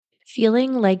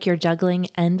Feeling like you're juggling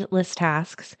endless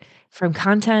tasks from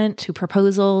content to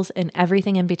proposals and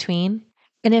everything in between?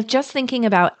 And if just thinking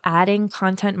about adding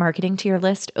content marketing to your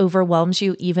list overwhelms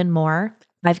you even more,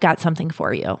 I've got something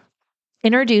for you.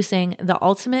 Introducing the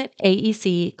Ultimate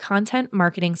AEC Content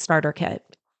Marketing Starter Kit,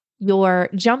 your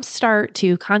jumpstart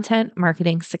to content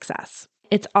marketing success.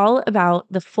 It's all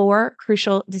about the 4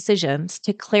 crucial decisions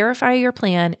to clarify your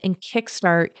plan and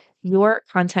kickstart your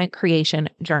content creation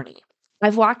journey.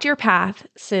 I've walked your path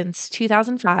since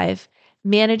 2005,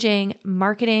 managing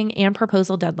marketing and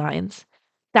proposal deadlines.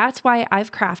 That's why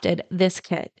I've crafted this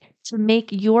kit to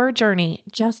make your journey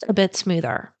just a bit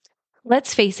smoother.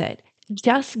 Let's face it,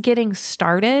 just getting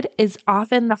started is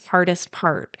often the hardest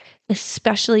part,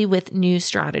 especially with new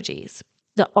strategies.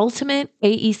 The Ultimate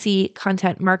AEC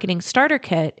Content Marketing Starter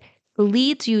Kit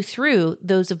leads you through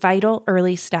those vital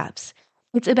early steps.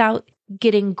 It's about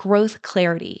getting growth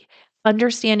clarity,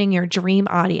 understanding your dream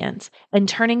audience, and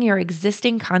turning your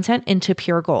existing content into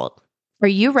pure gold. Are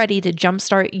you ready to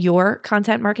jumpstart your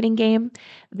content marketing game?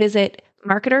 Visit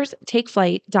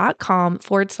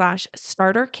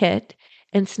marketerstakeflight.com/starter kit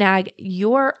and snag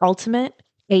your ultimate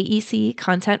AEC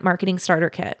content marketing starter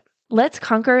kit. Let's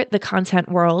conquer the content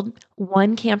world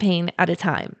one campaign at a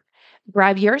time.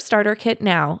 Grab your starter kit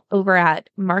now over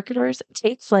at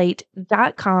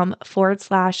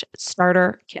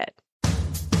marketerstakeflight.com/starter kit.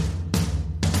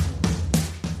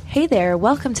 Hey there,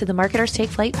 welcome to the Marketers Take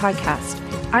Flight podcast.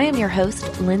 I am your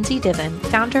host, Lindsay Diven,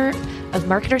 founder of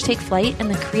Marketers Take Flight and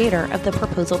the creator of the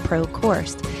Proposal Pro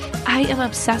course. I am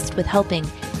obsessed with helping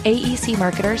AEC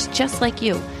marketers just like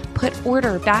you put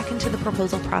order back into the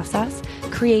proposal process,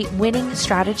 create winning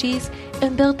strategies,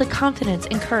 and build the confidence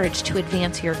and courage to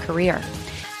advance your career.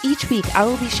 Each week, I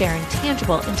will be sharing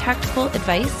tangible and tactical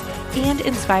advice and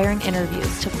inspiring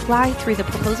interviews to fly through the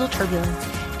proposal turbulence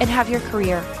and have your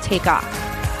career take off.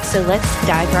 So let's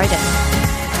dive right in.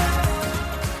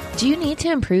 Do you need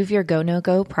to improve your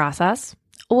go-no-go process?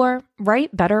 Or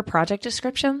write better project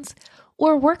descriptions?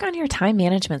 Or work on your time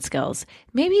management skills?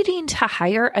 Maybe you need to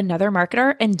hire another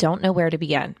marketer and don't know where to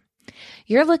begin.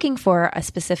 You're looking for a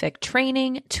specific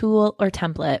training, tool, or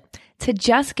template to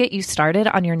just get you started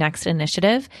on your next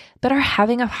initiative, but are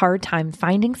having a hard time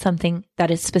finding something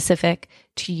that is specific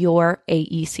to your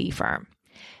AEC firm.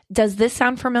 Does this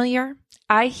sound familiar?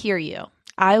 I hear you.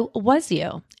 I was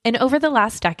you. And over the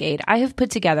last decade, I have put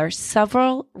together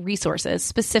several resources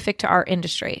specific to our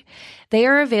industry. They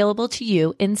are available to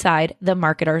you inside the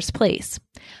Marketer's Place.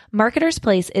 Marketer's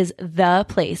Place is the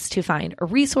place to find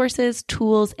resources,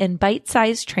 tools, and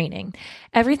bite-sized training.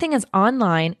 Everything is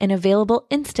online and available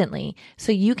instantly,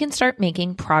 so you can start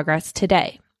making progress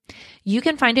today. You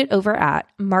can find it over at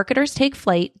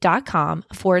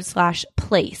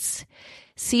marketerstakeflight.com/place.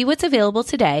 See what's available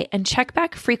today and check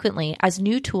back frequently as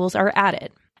new tools are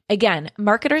added. Again,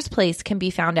 Marketer's Place can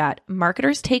be found at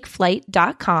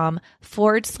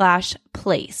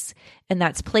marketerstakeflight.com/place. And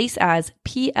that's place as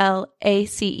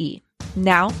PLACE.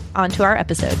 Now, on to our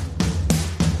episode.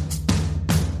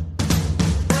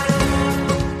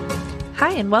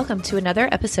 Hi, and welcome to another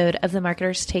episode of the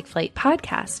Marketers Take Flight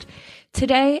podcast.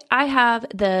 Today, I have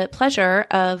the pleasure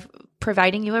of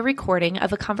providing you a recording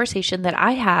of a conversation that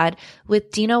I had with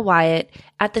Dina Wyatt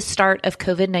at the start of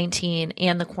COVID-19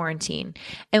 and the quarantine.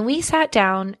 And we sat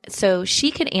down so she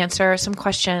could answer some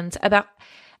questions about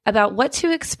what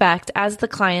to expect as the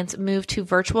clients move to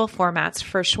virtual formats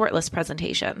for shortlist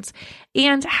presentations,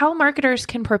 and how marketers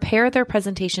can prepare their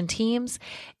presentation teams,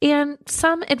 and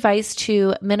some advice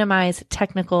to minimize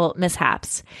technical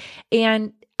mishaps.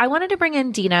 And I wanted to bring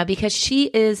in Dina because she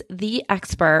is the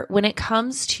expert when it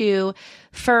comes to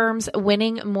firms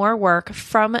winning more work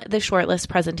from the shortlist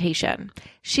presentation.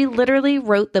 She literally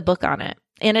wrote the book on it,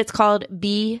 and it's called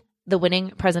Be the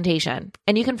Winning Presentation.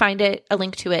 And you can find a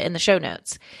link to it in the show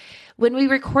notes. When we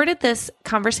recorded this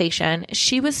conversation,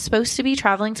 she was supposed to be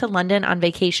traveling to London on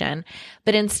vacation,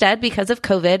 but instead, because of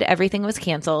COVID, everything was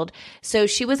canceled. So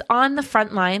she was on the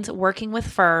front lines working with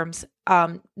firms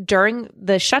during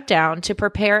the shutdown to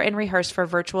prepare and rehearse for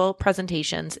virtual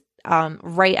presentations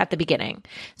right at the beginning.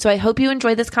 So I hope you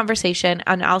enjoy this conversation,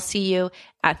 and I'll see you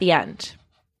at the end.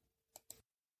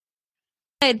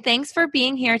 Good. Thanks for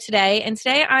being here today. And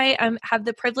today I have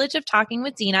the privilege of talking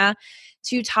with Dina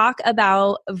to talk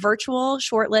about virtual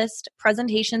shortlist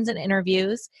presentations and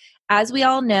interviews. As we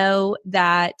all know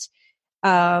that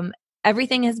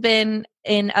everything has been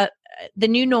in the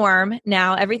new norm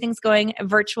now. Everything's going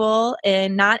virtual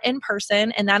and not in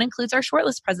person, and that includes our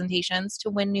shortlist presentations to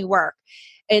win new work.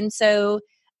 And so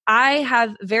I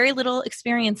have very little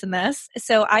experience in this,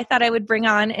 so I thought I would bring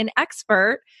on an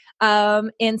expert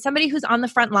and somebody who's on the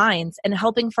front lines and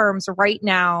helping firms right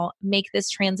now make this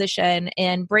transition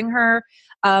and bring her,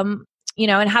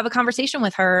 and have a conversation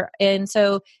with her. And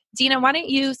so, Dina, why don't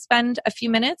you spend a few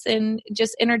minutes and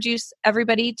just introduce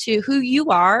everybody to who you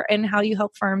are and how you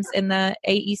help firms in the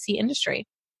AEC industry?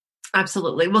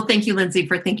 Absolutely. Well, thank you, Lindsay,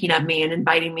 for thinking of me and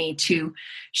inviting me to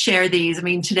share these. I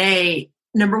mean, today,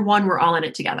 number one, we're all in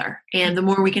it together. And the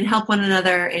more we can help one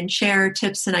another and share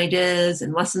tips and ideas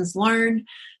and lessons learned,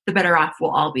 the better off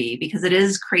we'll all be, because it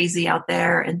is crazy out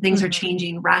there and things are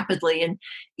changing rapidly. And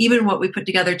even what we put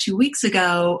together 2 weeks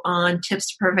ago on tips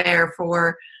to prepare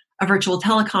for a virtual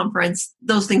teleconference,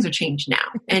 those things are changed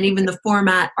now. And even the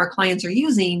format our clients are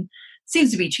using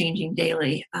seems to be changing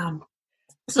daily.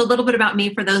 So a little bit about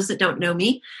me for those that don't know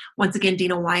me. Once again,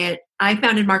 Dina Wyatt. I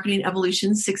founded Marketing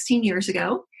Evolution 16 years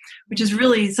ago, which is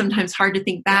really sometimes hard to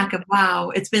think back of, wow,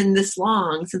 it's been this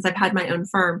long since I've had my own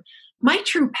firm. My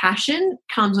true passion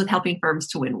comes with helping firms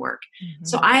to win work.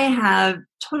 So I have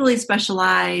totally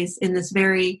specialized in this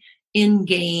very end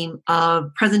game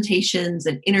of presentations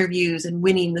and interviews and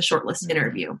winning the shortlist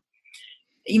interview.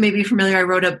 You may be familiar, I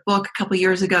wrote a book a couple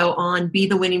years ago on Be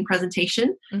the Winning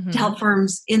Presentation to help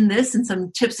firms in this and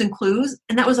some tips and clues,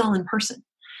 and that was all in person.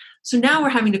 So now we're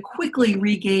having to quickly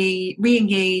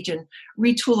re-engage and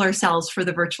retool ourselves for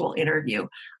the virtual interview.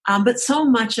 But so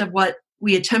much of what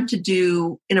we attempt to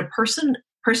do in a person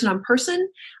on person,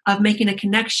 of making a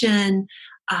connection,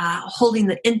 holding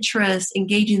the interest,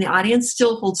 engaging the audience,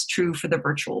 still holds true for the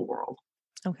virtual world.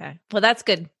 Okay. Well, that's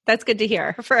good. That's good to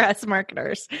hear for us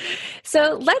marketers.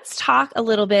 So let's talk a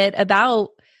little bit about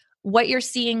what you're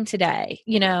seeing today.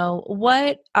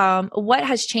 What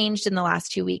has changed in the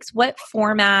last 2 weeks? What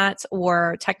formats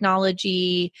or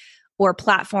technology or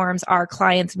platforms are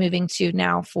clients moving to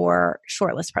now for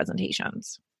shortlist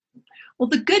presentations? Well,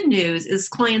 the good news is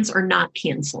clients are not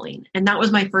canceling. And that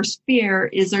was my first fear,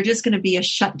 is there just going to be a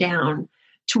shutdown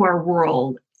to our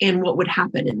world and what would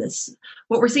happen in this.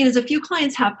 What we're seeing is a few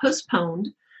clients have postponed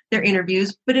their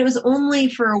interviews, but it was only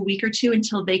for a week or two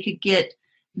until they could get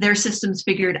their systems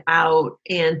figured out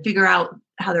and figure out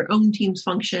how their own teams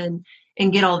function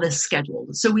and get all this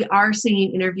scheduled. So we are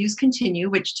seeing interviews continue,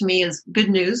 which to me is good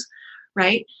news,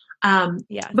 right?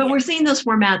 But we're seeing those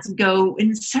formats go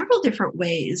in several different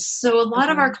ways. So a lot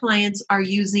of our clients are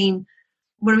using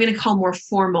what I'm going to call more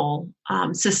formal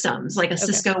systems, like a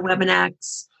Cisco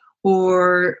WebEx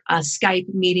or a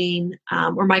Skype meeting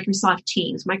or Microsoft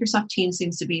Teams. Microsoft Teams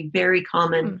seems to be very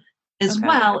common as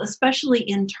well, especially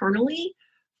internally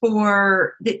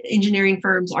for the engineering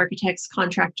firms, architects,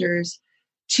 contractors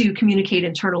to communicate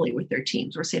internally with their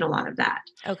teams. We're seeing a lot of that.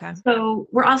 Okay. So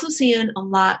we're also seeing a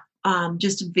lot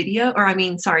just of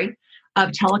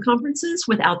teleconferences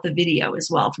without the video as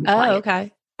well from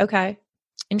clients. Okay.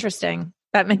 Interesting.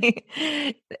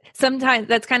 Sometimes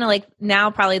that's kind of like now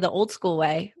probably the old school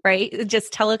way, right?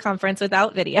 Just teleconference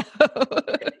without video.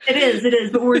 It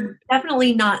is. But we're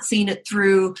definitely not seeing it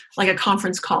through like a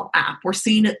conference call app. We're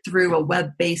seeing it through a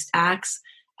web-based app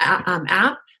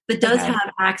that does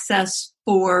have access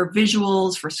for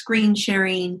visuals, for screen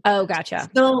sharing. Oh, gotcha.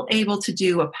 Still able to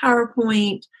do a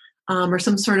PowerPoint or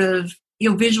some sort of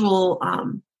visual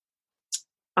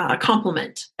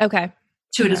complement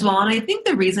to it as well. And I think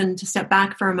the reason, to step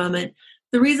back for a moment,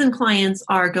 the reason clients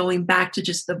are going back to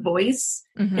just the voice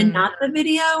and not the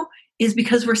video is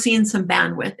because we're seeing some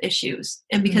bandwidth issues,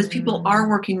 and because people are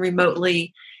working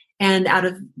remotely and out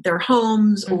of their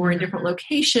homes or in different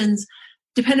locations.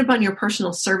 Depending upon your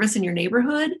personal service in your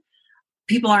neighborhood,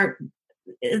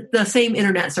 the same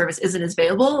internet service isn't as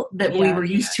available that we were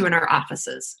used to in our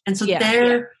offices. And so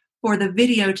therefore the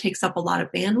video takes up a lot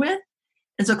of bandwidth.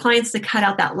 And so clients, to cut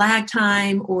out that lag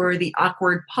time or the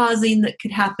awkward pausing that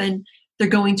could happen, they're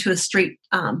going to a straight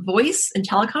voice and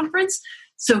teleconference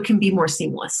so it can be more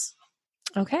seamless.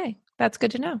 Okay. That's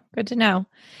good to know. Good to know.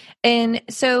 And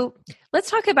so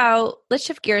let's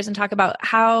shift gears and talk about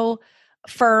how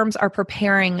firms are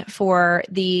preparing for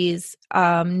these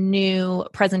new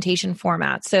presentation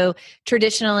formats. So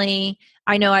traditionally,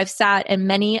 I know I've sat in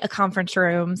many conference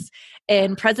rooms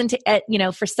and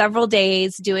for several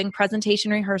days doing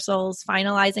presentation rehearsals,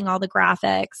 finalizing all the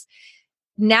graphics.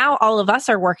 Now all of us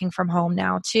are working from home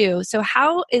now too. So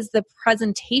how is the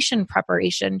presentation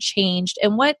preparation changed?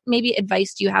 And what maybe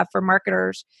advice do you have for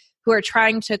marketers who are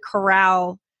trying to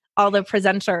corral all the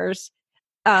presenters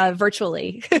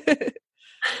virtually?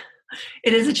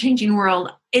 It is a changing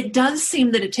world. It does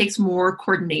seem that it takes more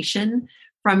coordination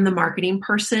from the marketing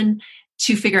person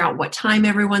to figure out what time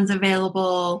everyone's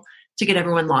available, to get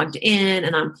everyone logged in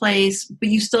and on place, but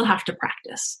you still have to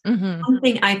practice. One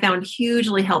thing I found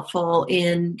hugely helpful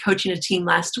in coaching a team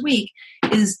last week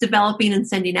is developing and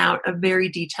sending out a very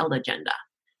detailed agenda.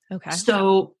 Okay.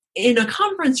 So in a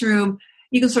conference room,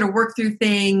 you can sort of work through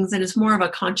things and it's more of a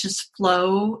conscious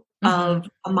flow of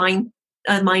a mind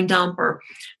dump or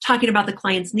talking about the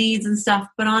client's needs and stuff.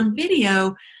 But on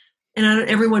video, and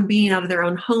everyone being out of their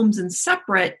own homes and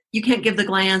separate, you can't give the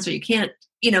glance or you can't,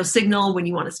 signal when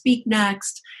you want to speak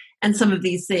next and some of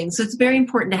these things. So it's very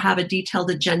important to have a detailed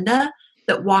agenda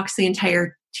that walks the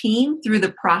entire team through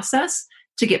the process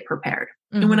to get prepared.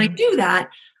 And when I do that,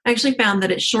 I actually found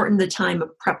that it shortened the time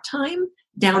of prep time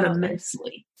down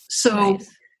immensely. So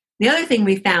the other thing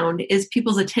we found is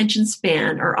people's attention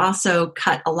span are also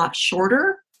cut a lot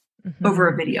shorter over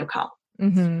a video call.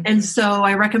 And so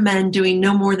I recommend doing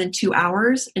no more than 2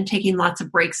 hours and taking lots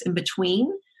of breaks in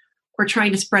between, or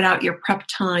trying to spread out your prep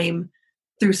time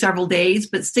through several days,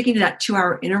 but sticking to that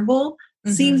 2-hour interval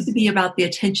seems to be about the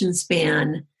attention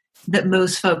span that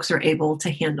most folks are able to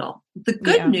handle. The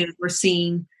good news we're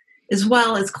seeing as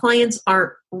well is clients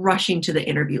aren't rushing to the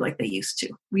interview like they used to.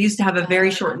 We used to have a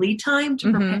very short lead time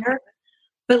to prepare,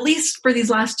 but at least for these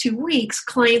last 2 weeks,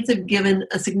 clients have given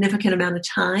a significant amount of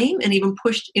time and even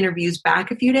pushed interviews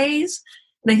back a few days.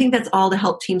 And I think that's all to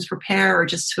help teams prepare or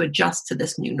just to adjust to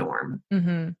this new norm.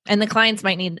 And the clients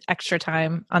might need extra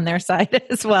time on their side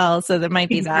as well. So there might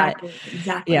be that.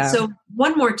 Exactly. Yeah. So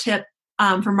one more tip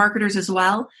for marketers as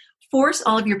well, force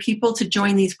all of your people to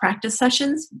join these practice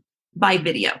sessions by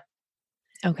video.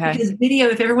 Okay. Because video,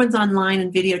 if everyone's online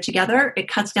and video together, it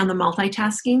cuts down the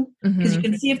multitasking because you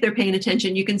can see if they're paying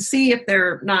attention. You can see if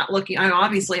they're not looking.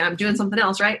 Obviously, I'm doing something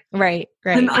else, right? Right.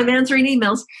 I'm answering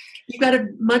emails. You've got a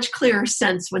much clearer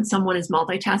sense when someone is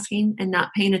multitasking and not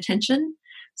paying attention.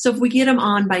 So if we get them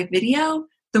on by video,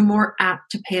 they're more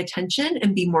apt to pay attention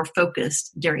and be more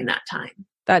focused during that time.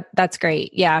 That's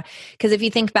great. Yeah. Because if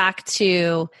you think back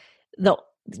to the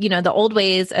old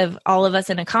ways of all of us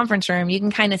in a conference room, you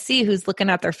can kind of see who's looking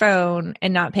at their phone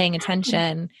and not paying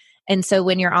attention. And so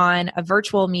when you're on a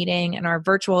virtual meeting and our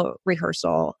virtual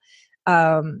rehearsal,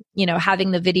 having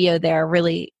the video there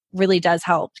really does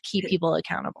help keep people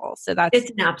accountable. So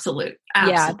it's an absolute.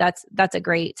 Yeah, that's a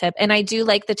great tip. And I do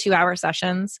like the 2-hour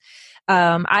sessions.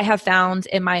 I have found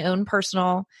in my own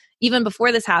personal, even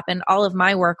before this happened, all of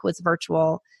my work was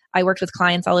virtual. I worked with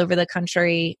clients all over the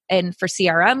country and for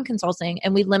CRM consulting,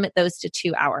 and we limit those to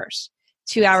 2 hours,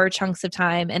 2-hour chunks of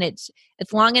time. And it's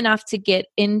long enough to get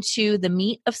into the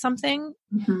meat of something,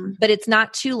 but it's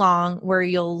not too long where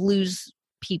you'll lose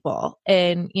people.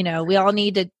 And, we all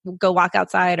need to go walk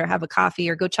outside or have a coffee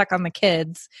or go check on the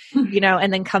kids,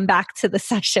 and then come back to the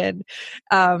session,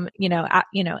 in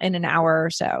an hour or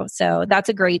so. So that's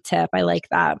a great tip. I like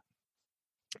that.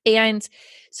 And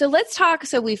so let's talk.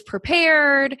 So we've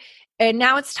prepared and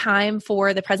now it's time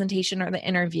for the presentation or the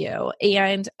interview.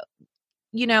 And,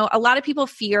 a lot of people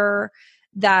fear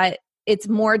that it's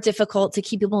more difficult to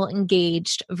keep people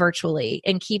engaged virtually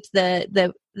and keep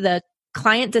the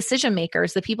client decision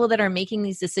makers, the people that are making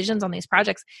these decisions on these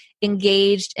projects,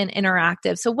 engaged and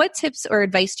interactive. So what tips or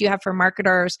advice do you have for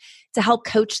marketers to help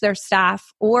coach their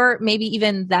staff or maybe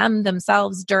even them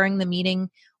themselves during the meeting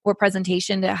or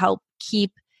presentation to help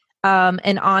keep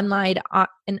an online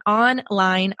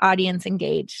audience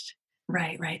engaged?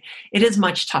 Right. It is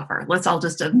much tougher. Let's all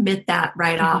just admit that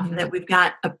right off, that we've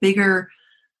got a bigger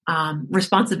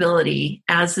responsibility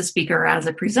as the speaker, as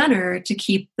a presenter, to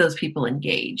keep those people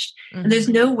engaged. And there's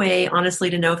no way, honestly,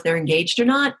 to know if they're engaged or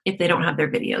not if they don't have their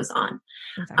videos on.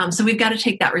 Exactly. So we've got to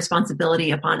take that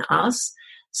responsibility upon us.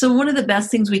 So one of the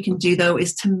best things we can do, though,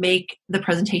 is to make the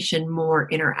presentation more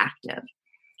interactive.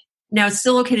 Now, it's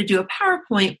still okay to do a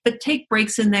PowerPoint, but take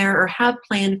breaks in there or have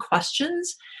planned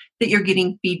questions that you're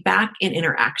getting feedback and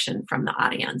interaction from the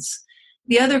audience.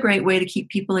 The other great way to keep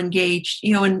people engaged,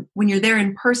 and when you're there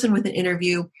in person with an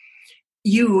interview,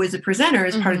 you as a presenter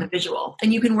is part of the visual.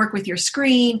 And you can work with your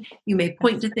screen. You may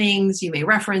point to things, you may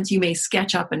reference, you may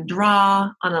sketch up and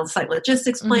draw on a site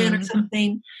logistics plan or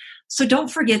something. So don't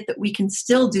forget that we can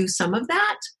still do some of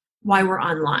that while we're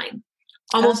online.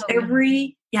 Almost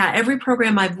every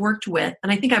program I've worked with,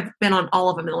 and I think I've been on all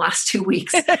of them in the last 2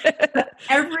 weeks,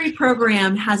 every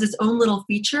program has its own little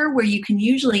feature where you can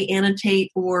usually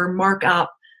annotate or mark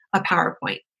up a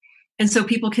PowerPoint. And so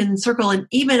people can circle, and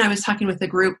even I was talking with a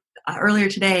group earlier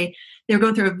today, they were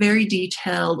going through a very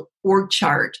detailed org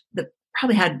chart that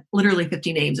probably had literally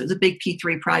 50 names. It was a big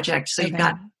P3 project. So you've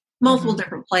got multiple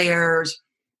different players,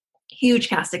 huge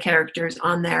cast of characters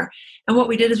on there. And what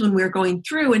we did is when we were going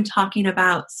through and talking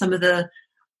about some of the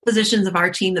positions of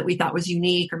our team that we thought was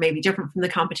unique or maybe different from the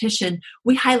competition,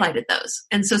 we highlighted those.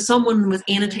 And so someone was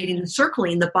annotating and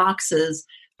circling the boxes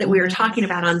that we were talking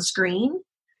about on screen.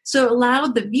 So it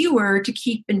allowed the viewer to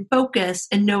keep in focus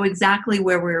and know exactly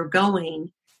where we were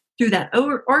going through that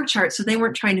org chart. So they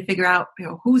weren't trying to figure out,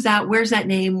 who's that, where's that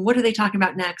name, what are they talking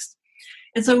about next?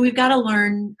 And so we've got to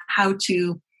learn how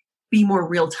to be more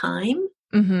real time.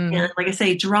 Mm-hmm. And like I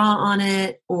say, draw on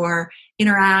it or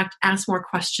interact, ask more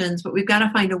questions, but we've got to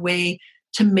find a way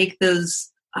to make those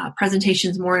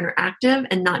presentations more interactive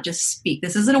and not just speak.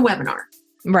 This isn't a webinar.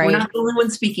 Right. We're not the only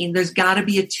one speaking. There's got to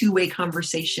be a two-way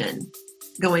conversation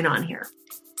going on here.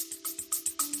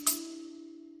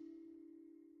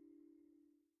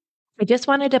 I just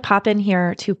wanted to pop in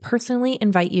here to personally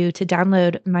invite you to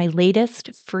download my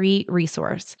latest free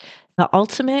resource, the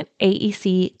Ultimate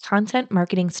AEC Content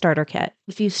Marketing Starter Kit.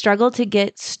 If you struggle to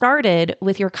get started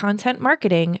with your content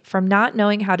marketing from not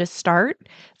knowing how to start,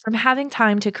 from having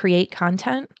time to create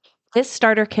content, this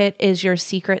starter kit is your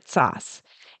secret sauce.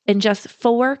 In just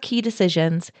 4 key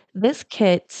decisions, this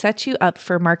kit sets you up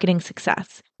for marketing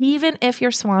success, even if you're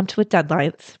swamped with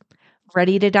deadlines.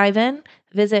 Ready to dive in?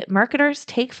 Visit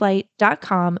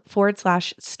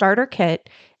marketerstakeflight.com/starter kit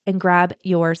and grab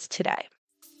yours today.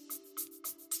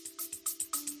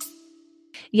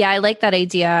 Yeah, I like that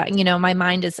idea. My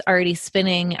mind is already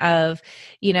spinning of,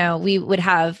 we would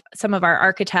have some of our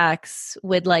architects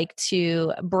would like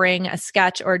to bring a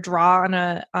sketch or draw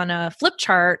on a flip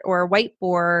chart or a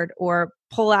whiteboard or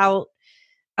pull out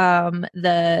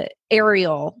the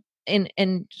aerial and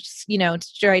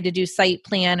try to do site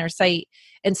plan or site.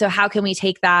 And so how can we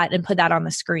take that and put that on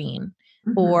the screen?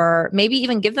 Mm-hmm. Or maybe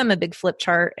even give them a big flip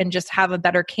chart and just have a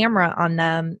better camera on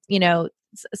them,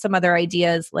 some other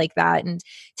ideas like that, and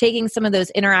taking some of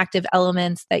those interactive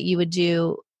elements that you would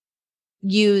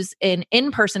use in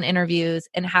in-person interviews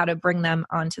and how to bring them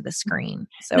onto the screen.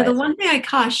 So now, the one thing I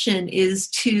caution is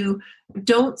to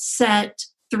don't set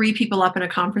 3 people up in a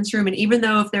conference room. And even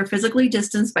though if they're physically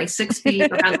distanced by 6 feet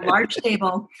around a large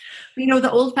table, the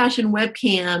old-fashioned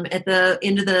webcam at the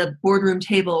end of the boardroom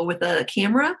table with a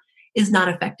camera is not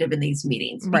effective in these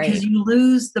meetings because you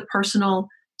lose the personal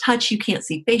touch. You can't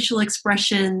see facial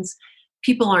expressions.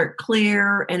 People aren't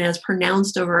clear and as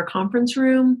pronounced over a conference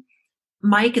room.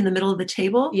 Mic in the middle of the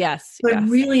table. Yes. So I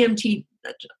really am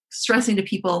stressing to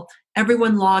people,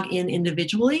 everyone log in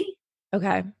individually.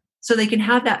 Okay. So they can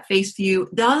have that face view.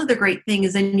 The other great thing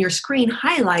is then your screen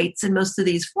highlights in most of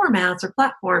these formats or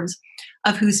platforms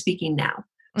of who's speaking now.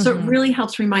 So it really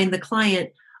helps remind the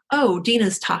client, oh,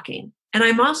 Dina's talking. And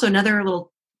I'm also, another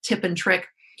little tip and trick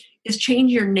is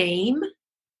change your name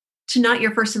to not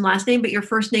your first and last name, but your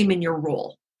first name and your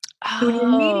role. So when you're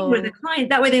meeting with a client,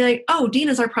 that way they're like, oh,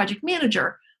 Dina's our project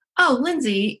manager. Oh,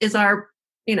 Lindsay is our,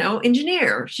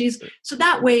 engineer. So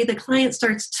that way the client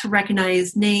starts to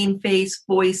recognize name, face,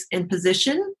 voice, and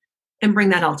position and bring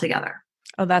that all together.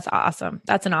 Oh, that's awesome.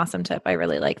 That's an awesome tip. I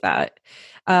really like that.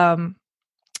 Well,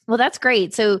 that's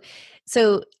great. So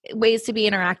ways to be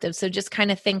interactive. So just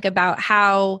kind of think about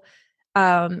how,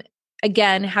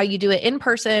 again, how you do it in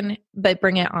person, but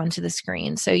bring it onto the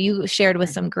screen. So you shared with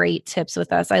some great tips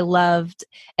with us. I loved.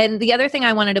 And the other thing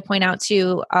I wanted to point out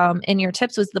too, in your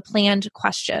tips was the planned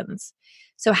questions.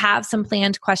 So have some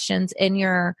planned questions in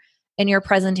your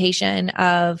presentation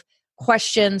of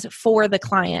questions for the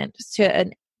client to,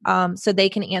 so they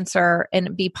can answer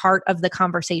and be part of the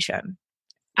conversation.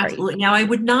 Absolutely. Right. Now, I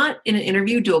would not in an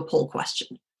interview do a poll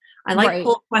question. I like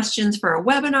poll questions for a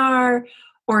webinar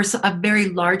or a very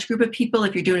large group of people.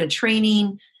 If you're doing a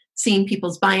training, seeing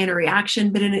people's buy-in or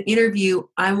reaction, but in an interview,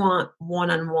 I want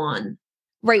one-on-one.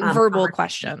 Right. Verbal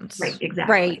questions. Right.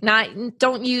 Exactly. Right.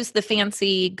 Don't use the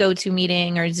fancy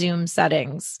GoToMeeting or Zoom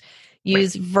settings.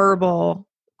 Use verbal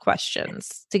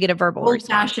questions to get a verbal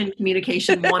old-fashioned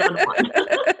communication one-on-one.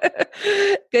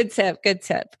 Good tip.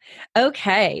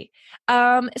 Okay.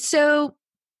 So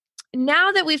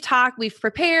now that we've talked, we've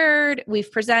prepared,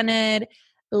 we've presented,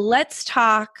 let's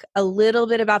talk a little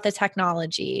bit about the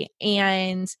technology.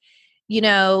 And,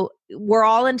 we're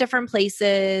all in different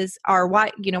places.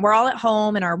 We're all at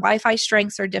home and our Wi-Fi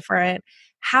strengths are different.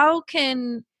 How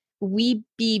can we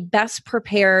be best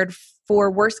prepared for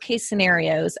worst case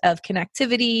scenarios of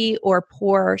connectivity or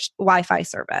poor Wi-Fi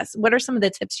service? What are some of the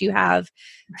tips you have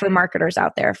for marketers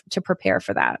out there to prepare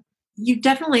for that? You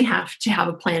definitely have to have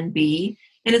a plan B.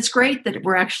 And it's great that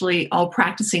we're actually all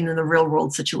practicing in the real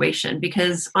world situation,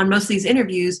 because on most of these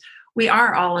interviews, we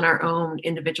are all in our own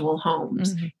individual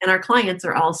homes, and our clients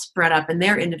are all spread up in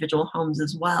their individual homes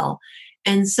as well.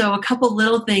 And so a couple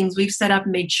little things we've set up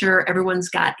and made sure everyone's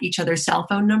got each other's cell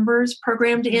phone numbers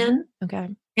programmed in. Okay.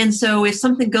 And so if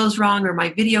something goes wrong or my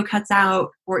video cuts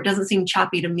out or it doesn't seem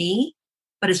choppy to me,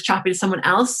 but it's choppy to someone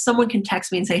else, someone can text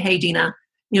me and say, hey, Dina,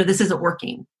 this isn't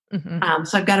working.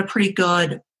 So I've got a pretty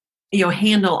good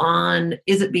handle on,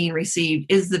 is it being received?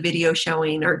 Is the video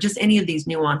showing? Or just any of these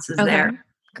nuances there.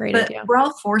 Great but idea. We're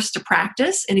all forced to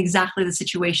practice in exactly the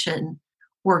situation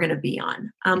we're going to be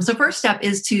on. So first step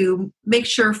is to make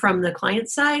sure from the client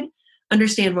side,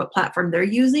 understand what platform they're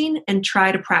using and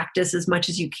try to practice as much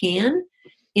as you can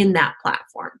in that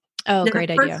platform. Oh, great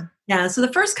idea. Yeah. So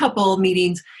the first couple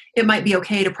meetings, it might be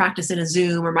okay to practice in a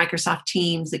Zoom or Microsoft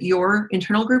Teams that your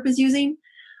internal group is using.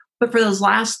 But for those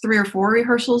last 3 or 4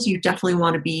 rehearsals, you definitely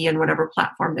want to be in whatever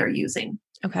platform they're using.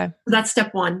 Okay. So that's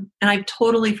step one. And I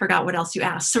totally forgot what else you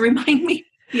asked. So remind me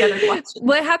the other question.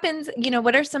 What happens,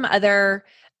 what are some other,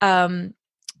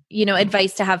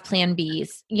 advice to have plan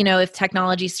Bs, if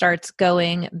technology starts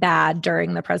going bad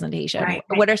during the presentation? Right.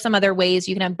 What are some other ways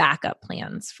you can have backup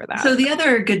plans for that? So the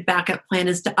other good backup plan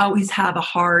is to always have a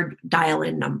hard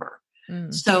dial-in number.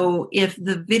 So if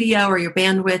the video or your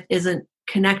bandwidth isn't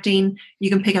connecting, you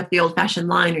can pick up the old-fashioned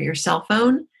line or your cell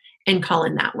phone and call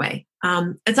in that way.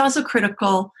 It's also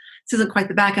critical, this isn't quite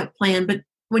the backup plan, but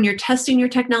when you're testing your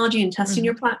technology and testing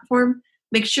your platform,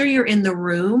 make sure you're in the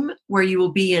room where you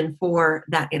will be in for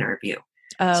that interview.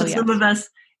 Some of us,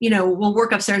 will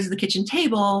work upstairs at the kitchen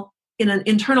table in an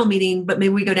internal meeting, but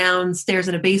maybe we go downstairs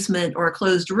in a basement or a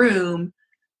closed room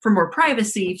for more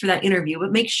privacy for that interview.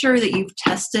 But make sure that you've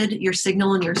tested your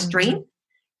signal and your strength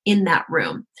in that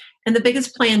room. And the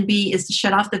biggest plan B is to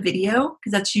shut off the video,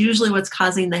 because that's usually what's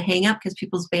causing the hang up, because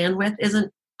people's bandwidth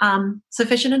isn't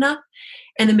sufficient enough.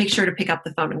 And then make sure to pick up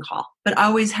the phone and call. But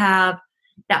always have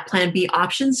that plan B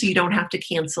option so you don't have to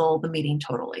cancel the meeting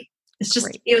totally. It's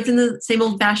just, it's in the same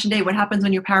old fashioned day. What happens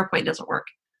when your PowerPoint doesn't work?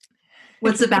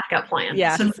 What's the backup plan?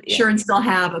 So make sure and still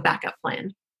have a backup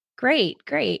plan. Great.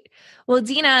 Well,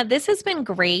 Dina, this has been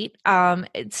great.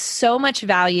 It's so much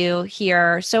value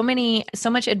here. So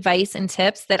much advice and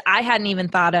tips that I hadn't even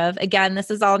thought of. Again,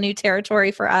 this is all new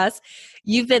territory for us.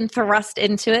 You've been thrust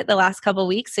into it the last couple of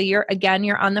weeks. So you're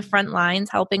on the front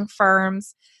lines helping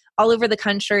firms all over the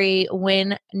country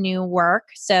win new work.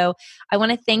 So I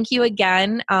want to thank you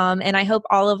again. And I hope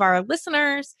all of our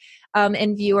listeners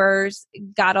and viewers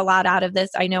got a lot out of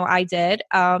this. I know I did.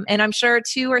 And I'm sure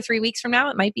 2 or 3 weeks from now,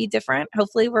 it might be different.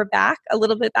 Hopefully we're back a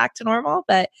little bit back to normal,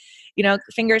 but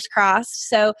fingers crossed.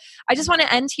 So I just want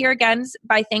to end here again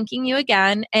by thanking you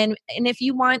again. And if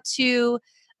you want to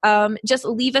just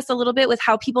leave us a little bit with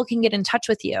how people can get in touch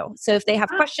with you. So if they have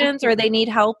questions or they need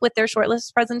help with their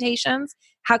shortlist presentations,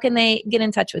 how can they get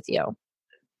in touch with you?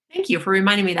 Thank you for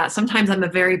reminding me that. Sometimes I'm a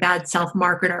very bad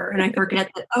self-marketer and I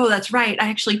forget that, that's right, I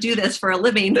actually do this for a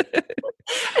living.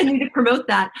 I need to promote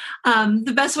that.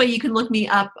 The best way you can look me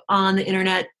up on the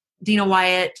internet, Dina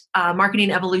Wyatt, Marketing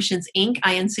Evolutions Inc.,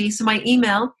 INC. So my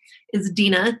email is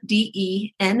Dina,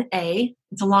 D-E-N-A,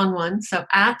 it's a long one, so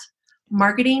at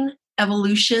Marketing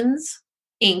Evolutions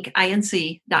Inc.,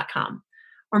 INC.com.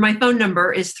 Or my phone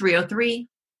number is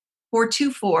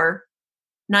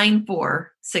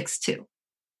 303-424-9462.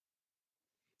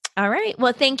 All right.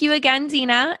 Well, thank you again,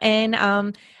 Dina. And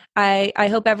I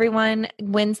hope everyone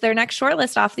wins their next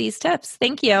shortlist off these tips.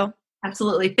 Thank you.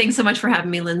 Absolutely. Thanks so much for having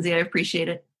me, Lindsay. I appreciate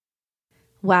it.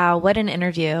 Wow, what an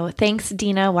interview. Thanks,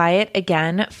 Dina Wyatt,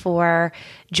 again for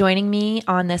joining me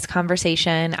on this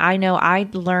conversation. I know I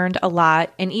learned a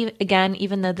lot. And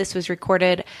even though this was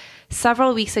recorded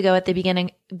several weeks ago at the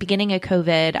beginning of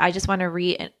COVID, I just want to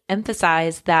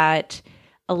re-emphasize that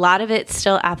a lot of it's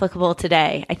still applicable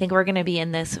today. I think we're going to be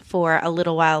in this for a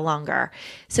little while longer.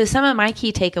 So some of my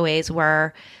key takeaways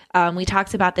were we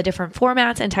talked about the different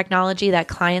formats and technology that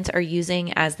clients are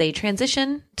using as they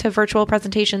transition to virtual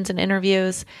presentations and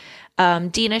interviews.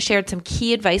 Dina shared some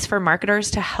key advice for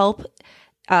marketers to help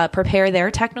prepare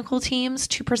their technical teams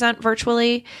to present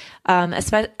virtually,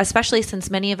 especially since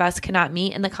many of us cannot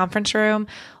meet in the conference room,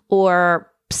 or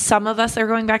some of us are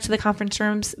going back to the conference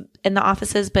rooms in the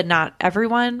offices, but not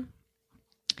everyone.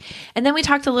 And then we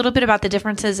talked a little bit about the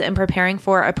differences in preparing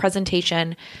for a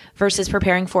presentation versus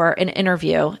preparing for an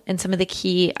interview and some of the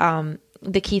key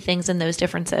things in those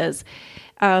differences.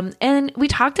 And we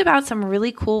talked about some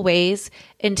really cool ways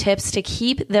and tips to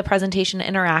keep the presentation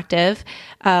interactive.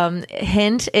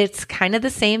 Hint, it's kind of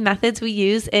the same methods we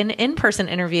use in in-person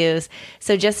interviews.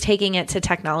 So just taking it to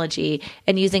technology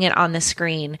and using it on the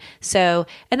screen. And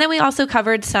then we also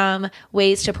covered some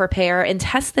ways to prepare and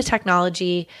test the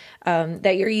technology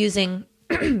that you're using,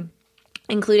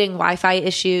 including Wi-Fi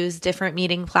issues, different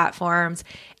meeting platforms,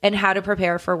 and how to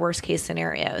prepare for worst case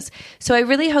scenarios. So I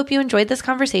really hope you enjoyed this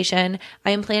conversation.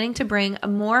 I am planning to bring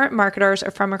more marketers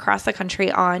from across the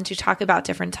country on to talk about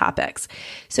different topics.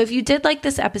 So if you did like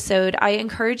this episode, I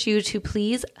encourage you to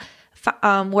please,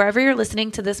 wherever you're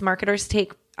listening to this Marketers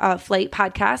Take Flight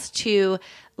podcast to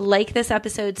like this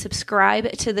episode,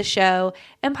 subscribe to the show,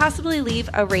 and possibly leave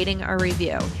a rating or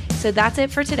review. So that's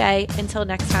it for today. Until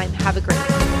next time, have a great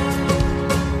one.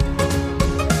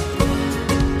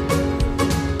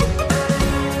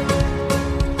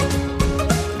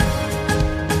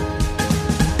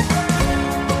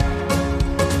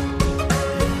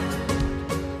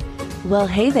 Well,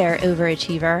 hey there,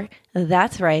 overachiever.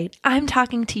 That's right. I'm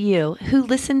talking to you who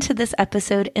listened to this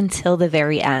episode until the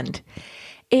very end.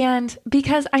 And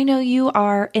because I know you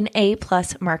are an A+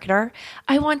 marketer,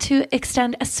 I want to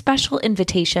extend a special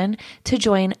invitation to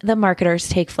join the Marketers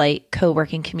Take Flight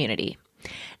co-working community.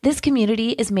 This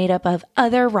community is made up of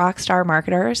other rockstar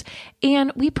marketers,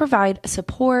 and we provide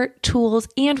support, tools,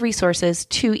 and resources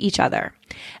to each other.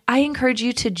 I encourage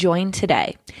you to join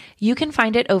today. You can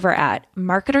find it over at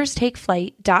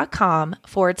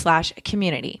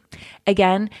marketerstakeflight.com/community.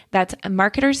 Again, that's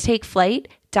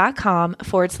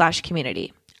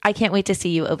marketerstakeflight.com/community. I can't wait to see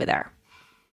you over there.